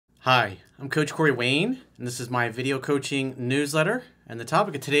Hi, I'm Coach Corey Wayne, and this is my video coaching newsletter. And the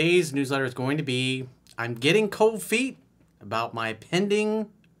topic of today's newsletter is going to be I'm getting cold feet about my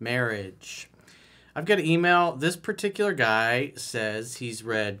pending marriage. I've got an email. This particular guy says he's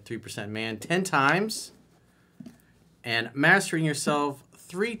read 3% Man 10 times and Mastering Yourself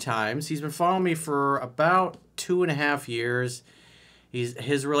 3 times. He's been following me for about 2.5 years.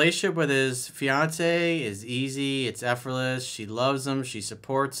 His relationship with his fiance is easy. It's effortless. She loves him. She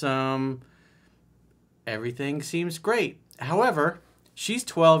supports him. Everything seems great. However, she's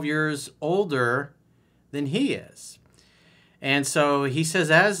 12 years older than he is. And so he says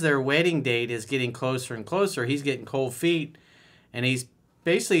as their wedding date is getting closer and closer, he's getting cold feet. And he's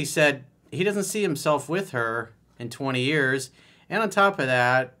basically said he doesn't see himself with her in 20 years. And on top of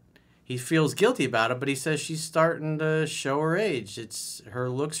that, he feels guilty about it, but he says she's starting to show her age. Her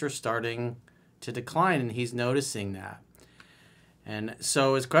looks are starting to decline, and he's noticing that. And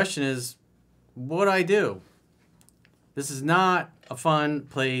so his question is, what do I do? This is not a fun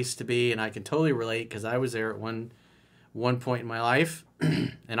place to be, and I can totally relate because I was there at one point in my life.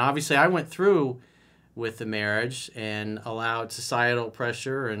 And obviously I went through with the marriage and allowed societal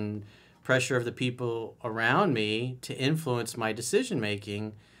pressure and pressure of the people around me to influence my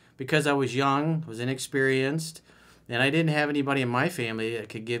decision-making, because I was young, was inexperienced, and I didn't have anybody in my family that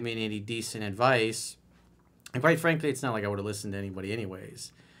could give me any decent advice. And quite frankly, it's not like I would have listened to anybody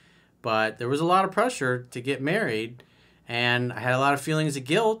anyways. But there was a lot of pressure to get married, and I had a lot of feelings of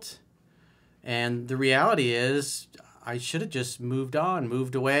guilt. And the reality is I should have just moved on,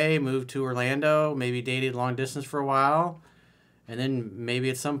 moved away, moved to Orlando, maybe dated long distance for a while, and then maybe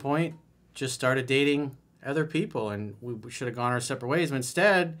at some point just started dating other people, and we should have gone our separate ways. But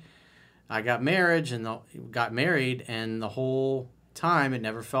instead, I got married, and the whole time it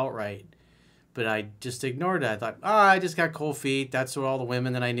never felt right. But I just ignored it. I thought, I just got cold feet. That's what all the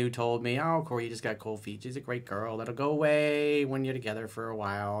women that I knew told me. Oh, Corey, you just got cold feet. She's a great girl. That'll go away when you're together for a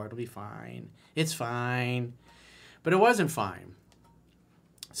while. It'll be fine. It's fine. But it wasn't fine.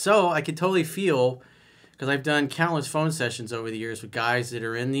 So I could totally feel, because I've done countless phone sessions over the years with guys that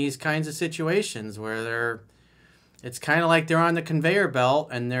are in these kinds of situations where it's kind of like they're on the conveyor belt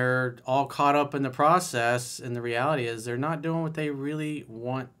and they're all caught up in the process. And the reality is they're not doing what they really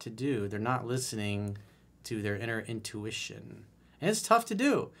want to do. They're not listening to their inner intuition. And it's tough to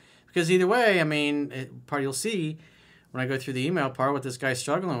do because either way, I mean, part you'll see when I go through the email part, what this guy's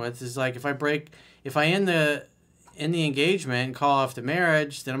struggling with is like, if I end the engagement and call off the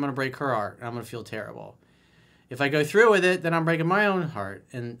marriage, then I'm going to break her heart and I'm going to feel terrible. If I go through with it, then I'm breaking my own heart,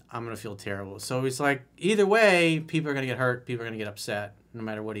 and I'm going to feel terrible. So it's like, either way, people are going to get hurt. People are going to get upset, no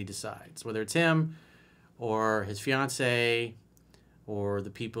matter what he decides. Whether it's him, or his fiancée, or the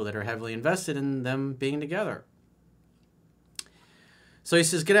people that are heavily invested in them being together. So he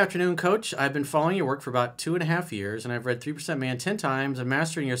says, good afternoon, Coach. I've been following your work for about 2.5 years, and I've read 3% Man 10 times and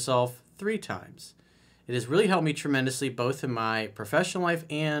Mastering Yourself 3 times. It has really helped me tremendously, both in my professional life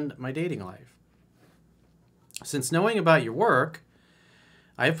and my dating life. Since knowing about your work,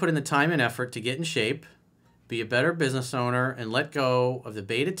 I have put in the time and effort to get in shape, be a better business owner, and let go of the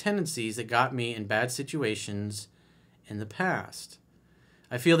beta tendencies that got me in bad situations in the past.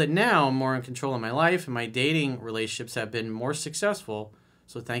 I feel that now I'm more in control of my life, and my dating relationships have been more successful,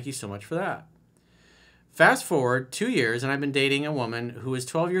 so thank you so much for that. Fast forward 2 years, and I've been dating a woman who is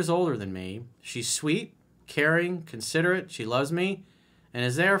 12 years older than me. She's sweet, caring, considerate, she loves me, and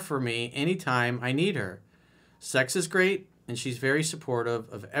is there for me anytime I need her. Sex is great, and she's very supportive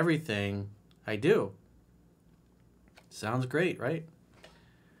of everything I do. Sounds great, right?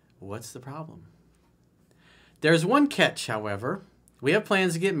 What's the problem? There's one catch, however. We have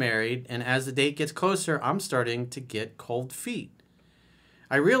plans to get married, and as the date gets closer, I'm starting to get cold feet.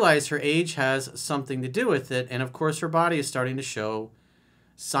 I realize her age has something to do with it, and of course her body is starting to show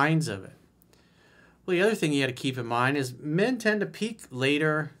signs of it. Well, the other thing you got to keep in mind is men tend to peak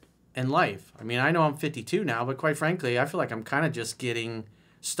later in life. I mean, I know I'm 52 now, but quite frankly, I feel like I'm kind of just getting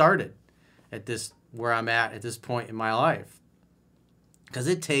started at where I'm at this point in my life. Because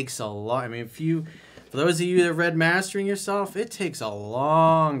it takes a lot. I mean, for those of you that have read Mastering Yourself, it takes a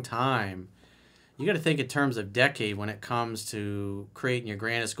long time. You got to think in terms of decade when it comes to creating your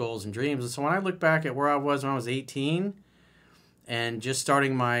grandest goals and dreams. And so when I look back at where I was when I was 18 and just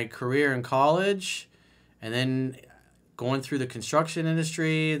starting my career in college, and then going through the construction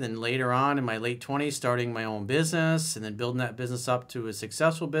industry, then later on in my late 20s, starting my own business, and then building that business up to a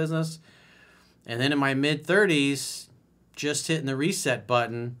successful business. And then in my mid-30s, just hitting the reset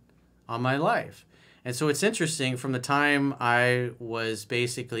button on my life. And so it's interesting, from the time I was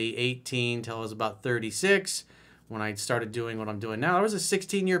basically 18 till I was about 36, when I started doing what I'm doing now. There was a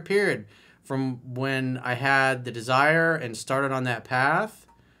 16-year period from when I had the desire and started on that path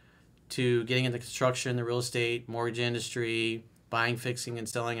to getting into construction, the real estate, mortgage industry, buying, fixing, and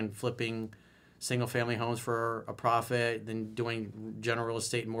selling and flipping single-family homes for a profit, then doing general real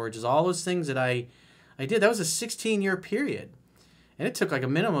estate and mortgages, all those things that I did. That was a 16-year period. And it took like a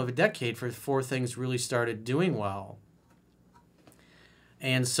minimum of a decade before things really started doing well.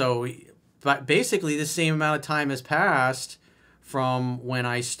 And so, but basically the same amount of time has passed from when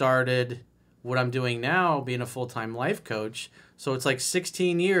I started what I'm doing now, being a full-time life coach. So it's like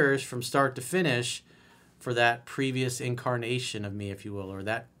 16 years from start to finish for that previous incarnation of me, if you will, or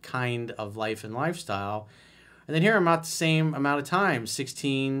that kind of life and lifestyle. And then here I'm at the same amount of time,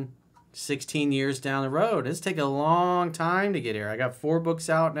 16 years down the road. It's taken a long time to get here. I got 4 books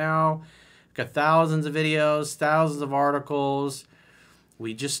out now, got thousands of videos, thousands of articles.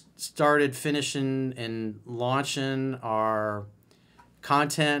 We just started finishing and launching our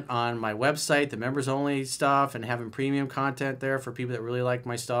content on my website, the members only stuff, and having premium content there for people that really like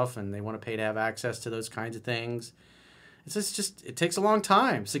my stuff and they want to pay to have access to those kinds of things. It's just it takes a long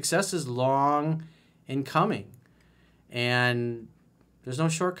time. Success is long in coming, and there's no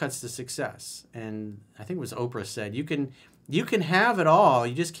shortcuts to success. And I think it was Oprah said, you can have it all,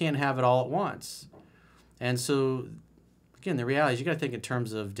 you just can't have it all at once. And so again, the reality is you got to think in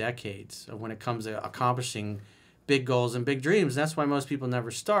terms of decades of when it comes to accomplishing big goals and big dreams. And that's why most people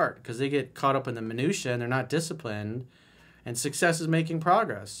never start, because they get caught up in the minutia and they're not disciplined, and success is making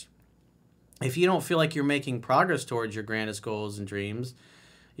progress. If you don't feel like you're making progress towards your grandest goals and dreams,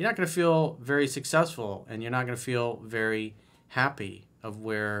 you're not going to feel very successful, and you're not going to feel very happy of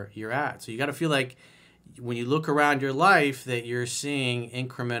where you're at. So you got to feel like when you look around your life that you're seeing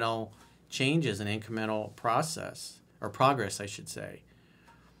incremental changes and incremental process, or progress, I should say.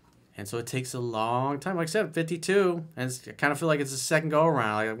 And so it takes a long time. Like I said, 52, and I kind of feel like it's a second go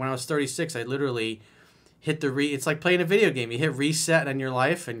around. Like when I was 36, I literally hit the it's like playing a video game. You hit reset on your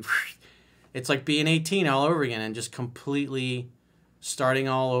life, and it's like being 18 all over again, and just completely starting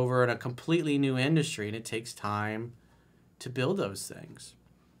all over in a completely new industry. And it takes time to build those things.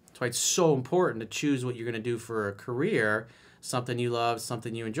 That's why it's so important to choose what you're going to do for a career, something you love,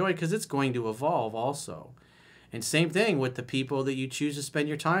 something you enjoy, because it's going to evolve also. And same thing with the people that you choose to spend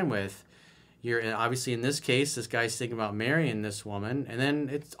your time with. You're obviously, in this case, this guy's thinking about marrying this woman. And then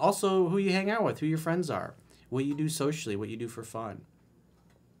it's also who you hang out with, who your friends are, what you do socially, what you do for fun.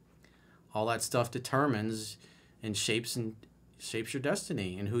 All that stuff determines and shapes your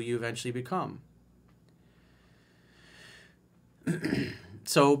destiny and who you eventually become.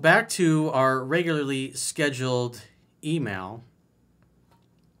 So back to our regularly scheduled email.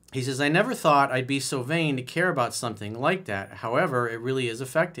 He says, I never thought I'd be so vain to care about something like that. However, it really is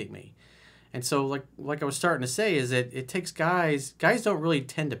affecting me. And so like I was starting to say, is that it takes guys don't really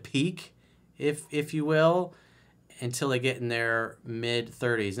tend to peak, if you will, until they get in their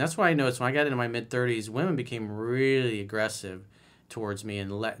mid-30s. And that's why I noticed when I got into my mid-30s, women became really aggressive towards me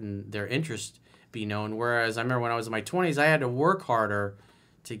and letting their interest be known. Whereas I remember when I was in my 20s, I had to work harder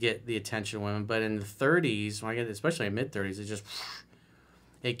to get the attention of women. But in the 30s, when I get, especially in mid-30s,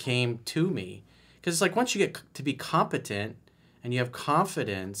 it came to me. Because it's like once you get to be competent and you have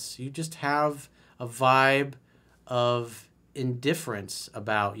confidence, you just have a vibe of indifference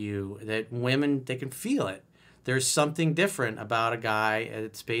about you that women, they can feel it. There's something different about a guy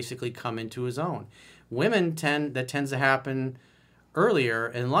that's basically come into his own. Women that tends to happen earlier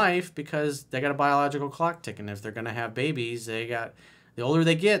in life because they got a biological clock ticking. If they're going to have babies, the older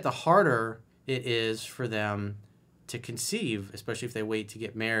they get, the harder it is for them to conceive, especially if they wait to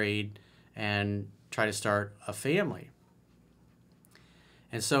get married and try to start a family.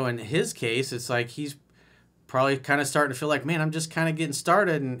 And so in his case, it's like he's probably kind of starting to feel like, man, I'm just kind of getting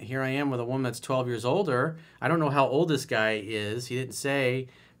started, and here I am with a woman that's 12 years older. I don't know how old this guy is. He didn't say.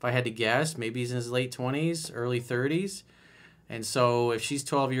 If I had to guess, maybe he's in his late 20s, early 30s. And so if she's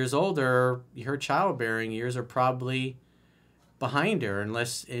 12 years older, her childbearing years are probably behind her,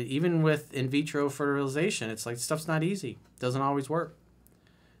 unless, even with in vitro fertilization, it's like stuff's not easy. It doesn't always work.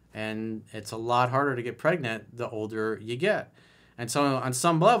 And it's a lot harder to get pregnant the older you get. And so on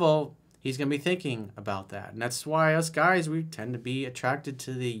some level, he's going to be thinking about that. And that's why us guys, we tend to be attracted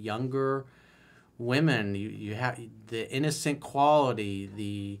to the younger women. You have the innocent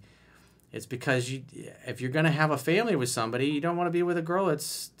quality, it's because if you're going to have a family with somebody, you don't want to be with a girl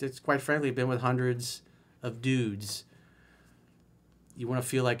that's quite frankly been with hundreds of dudes. You want to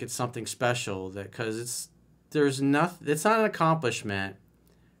feel like it's something special, because it's not an accomplishment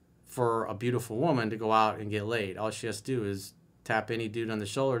for a beautiful woman to go out and get laid. All she has to do is tap any dude on the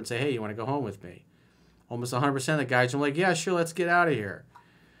shoulder and say, hey, you want to go home with me? almost 100% of the guys are like, yeah, sure, let's get out of here.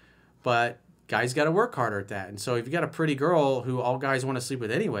 But guys got to work harder at that. And so if you got a pretty girl who all guys want to sleep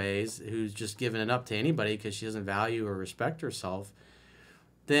with anyways, who's just giving it up to anybody because she doesn't value or respect herself,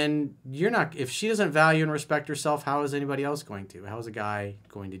 then you're not, if she doesn't value and respect herself, how is anybody else going to? How is a guy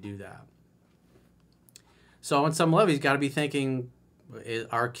going to do that? So on some level, he's got to be thinking,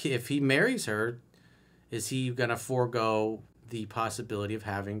 if he marries her, is he going to forego the possibility of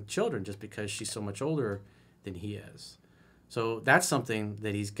having children just because she's so much older than he is? So that's something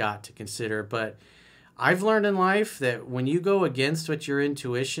that he's got to consider. But I've learned in life that when you go against what your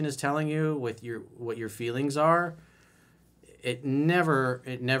intuition is telling you, with what your feelings are, it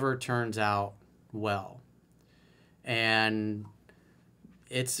never turns out well. And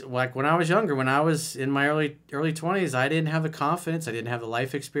it's like when I was younger, when I was in my early 20s, I didn't have the confidence, I didn't have the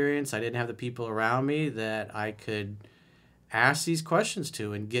life experience, I didn't have the people around me that I could ask these questions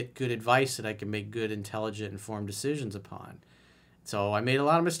to and get good advice that I can make good, intelligent, informed decisions upon. So I made a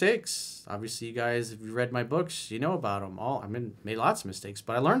lot of mistakes. Obviously, you guys, if you read my books, you know about them all. Made lots of mistakes,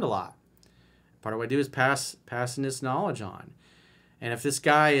 but I learned a lot. Part of what I do is passing this knowledge on. And if this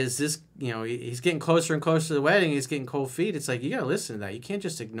guy is he's getting closer and closer to the wedding, he's getting cold feet, it's like, you got to listen to that. You can't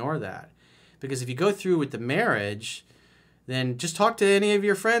just ignore that. Because if you go through with the marriage, then just talk to any of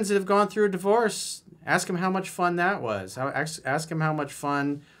your friends that have gone through a divorce. Ask them how much fun that was. Ask them how much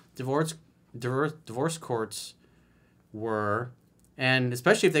fun divorce courts were, and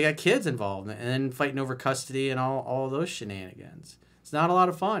especially if they got kids involved, and then fighting over custody and all those shenanigans. It's not a lot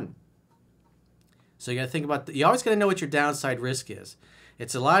of fun. So you got to think about, you always got to know what your downside risk is.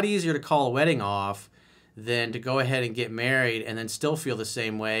 It's a lot easier to call a wedding off than to go ahead and get married and then still feel the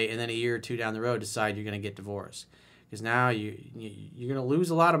same way, and then a year or two down the road decide you're going to get divorced. Because now you're going to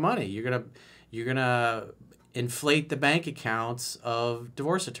lose a lot of money. You're going to inflate the bank accounts of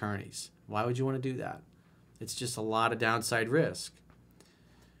divorce attorneys. Why would you want to do that? It's just a lot of downside risk.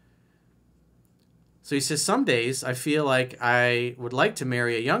 So he says, some days I feel like I would like to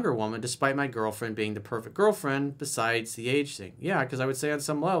marry a younger woman despite my girlfriend being the perfect girlfriend besides the age thing. Yeah, because I would say on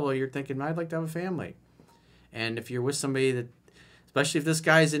some level you're thinking, I'd like to have a family. And if you're with somebody that, especially if this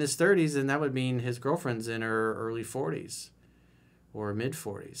guy's in his 30s, then that would mean his girlfriend's in her early 40s or mid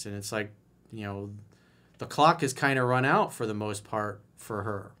 40s. And it's like, the clock is kind of run out for the most part for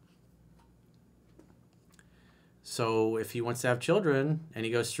her. So if he wants to have children and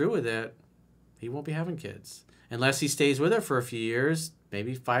he goes through with it, he won't be having kids. Unless he stays with her for a few years,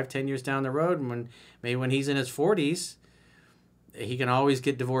 maybe 5-10 years down the road, and when he's in his 40s, he can always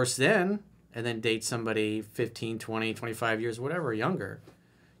get divorced then and then date somebody 15, 20, 25 years, whatever, younger.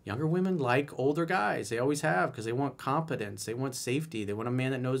 Younger women like older guys. They always have, because they want competence. They want safety. They want a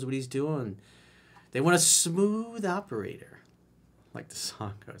man that knows what he's doing. They want a smooth operator, like the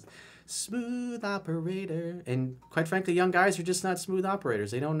song goes. Smooth operator. And quite frankly, young guys are just not smooth operators.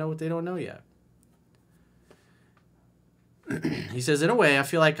 They don't know what they don't know yet. He says, in a way, I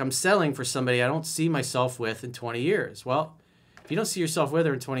feel like I'm settling for somebody I don't see myself with in 20 years. Well, if you don't see yourself with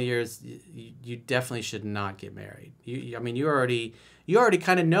her in 20 years, you definitely should not get married. You already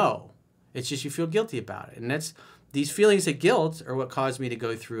kind of know. It's just you feel guilty about it. And these feelings of guilt are what caused me to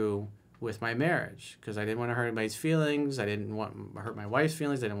go through with my marriage, because I didn't want to hurt anybody's feelings. I didn't want to hurt my wife's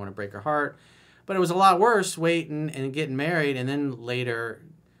feelings. I didn't want to break her heart. But it was a lot worse waiting and getting married and then later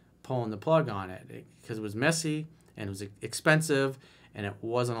pulling the plug on it, because it was messy and it was expensive and it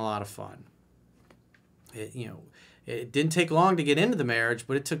wasn't a lot of fun. It didn't take long to get into the marriage,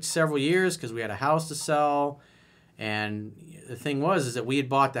 but it took several years because we had a house to sell. And the thing is that we had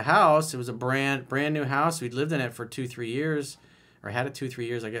bought the house. It was a brand new house. We'd lived in it for 2-3 years, or had it 2-3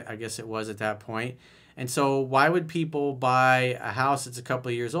 years, I guess it was at that point. And so why would people buy a house that's a couple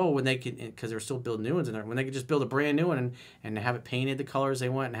of years old when they could, because they're still building new ones in there, when they could just build a brand new one and have it painted the colors they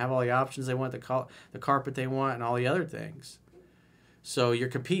want and have all the options they want, the carpet they want and all the other things. So you're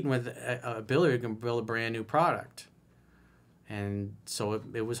competing with a builder who can build a brand new product. And so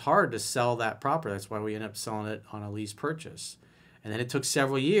it was hard to sell that property. That's why we ended up selling it on a lease purchase. And then it took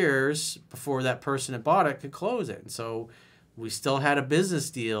several years before that person that bought it could close it. And so we still had a business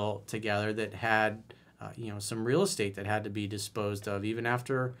deal together that had some real estate that had to be disposed of even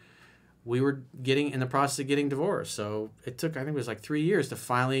after we were in the process of getting divorced. So it took, I think it was like 3 years to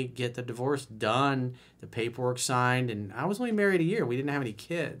finally get the divorce done, the paperwork signed. And I was only married a year. We didn't have any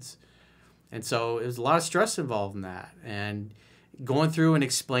kids. And so it was a lot of stress involved in that. And going through and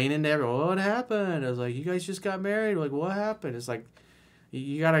explaining to everyone, what happened? I was like, you guys just got married? We're like, what happened? It's like,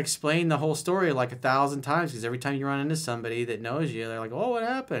 you got to explain the whole story like 1,000 times, because every time you run into somebody that knows you, they're like, oh, what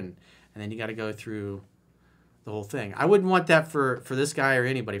happened? And then you got to go through the whole thing. I wouldn't want that for this guy or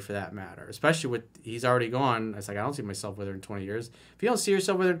anybody for that matter, especially with he's already gone. It's like, I don't see myself with her in 20 years. If you don't see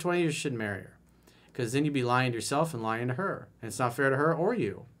yourself with her in 20 years, you shouldn't marry her, because then you'd be lying to yourself and lying to her, and it's not fair to her or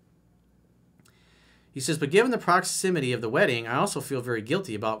you. He says, but given the proximity of the wedding, I also feel very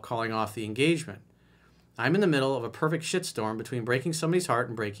guilty about calling off the engagement. I'm in the middle of a perfect shitstorm between breaking somebody's heart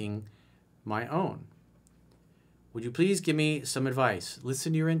and breaking my own. Would you please give me some advice?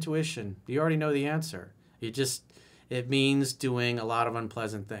 Listen to your intuition. You already know the answer. It means doing a lot of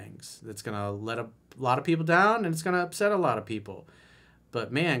unpleasant things. That's going to let a lot of people down, and it's going to upset a lot of people.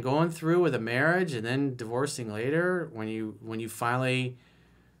 But man, going through with a marriage and then divorcing later, when you finally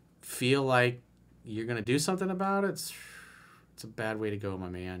feel like you're going to do something about it, it's a bad way to go, my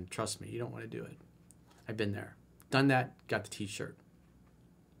man. Trust me, you don't want to do it. I've been there. Done that, got the t-shirt.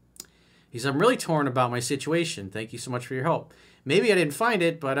 He says, I'm really torn about my situation. Thank you so much for your help. Maybe I didn't find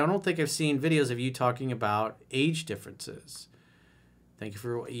it, but I don't think I've seen videos of you talking about age differences. Thank you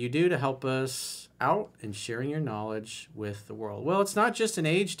for what you do to help us out and sharing your knowledge with the world. Well, it's not just an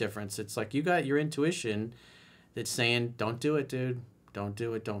age difference. It's like you got your intuition that's saying, don't do it, dude. Don't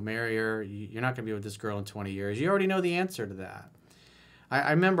do it. Don't marry her. You're not going to be with this girl in 20 years. You already know the answer to that.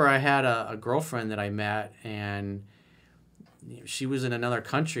 I remember I had a girlfriend that I met, and she was in another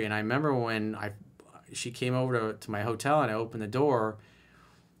country. And I remember when she came over to my hotel and I opened the door,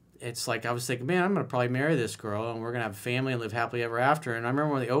 it's like I was thinking, man, I'm going to probably marry this girl, and we're going to have a family and live happily ever after. And I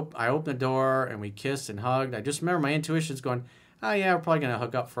remember when I opened the door and we kissed and hugged, I just remember my intuition's going, oh, yeah, we're probably going to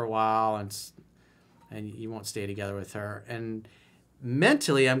hook up for a while, and you won't stay together with her. And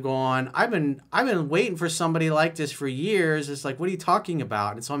mentally, I'm going, I've been waiting for somebody like this for years. It's like, what are you talking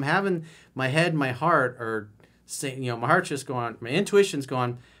about? And so I'm having my head, my heart, or saying, my heart's just going, my intuition's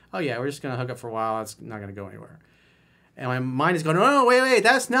going, oh yeah, we're just gonna hook up for a while. It's not gonna go anywhere. And my mind is going, oh, wait,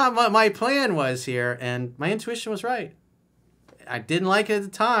 that's not what my plan was here. And my intuition was right. I didn't like it at the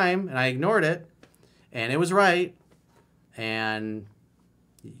time, and I ignored it, and it was right. And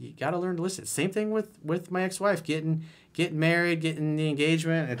you got to learn to listen. Same thing with my ex-wife, getting married, getting the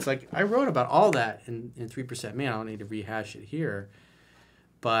engagement. It's like I wrote about all that in 3% Man. I don't need to rehash it here.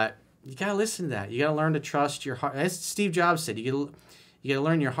 But you got to listen to that. You got to learn to trust your heart. As Steve Jobs said, you got to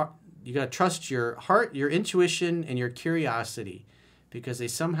learn your heart. You got to trust your heart, your intuition, and your curiosity, because they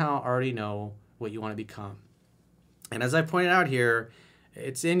somehow already know what you want to become. And as I pointed out here,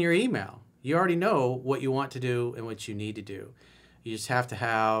 it's in your email. You already know what you want to do and what you need to do. You just have to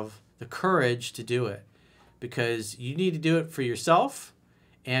have the courage to do it, because you need to do it for yourself,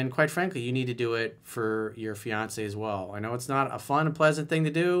 and quite frankly, you need to do it for your fiance as well. I know it's not a fun and pleasant thing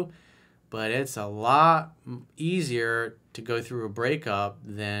to do, but it's a lot easier to go through a breakup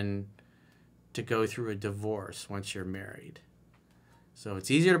than to go through a divorce once you're married. So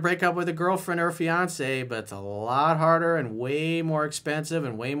it's easier to break up with a girlfriend or a fiance, but it's a lot harder and way more expensive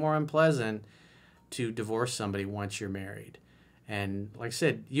and way more unpleasant to divorce somebody once you're married. And like I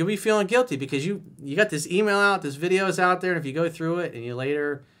said, you'll be feeling guilty because you got this email out, this video is out there, and if you go through it and you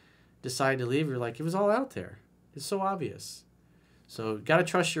later decide to leave, you're like, it was all out there. It's so obvious. So you got to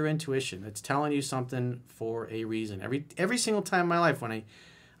trust your intuition. It's telling you something for a reason. Every single time in my life when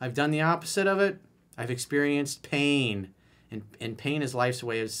I've done the opposite of it, I've experienced pain. And pain is life's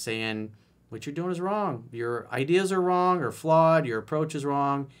way of saying what you're doing is wrong. Your ideas are wrong or flawed. Your approach is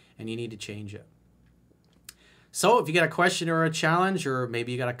wrong, and you need to change it. So if you got a question or a challenge, or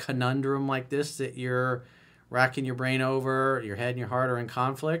maybe you got a conundrum like this that you're racking your brain over, your head and your heart are in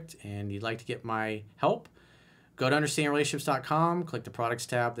conflict, and you'd like to get my help, go to understandrelationships.com, click the products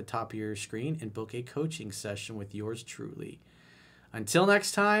tab at the top of your screen, and book a coaching session with yours truly. Until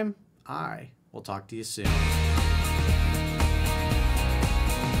next time, I will talk to you soon.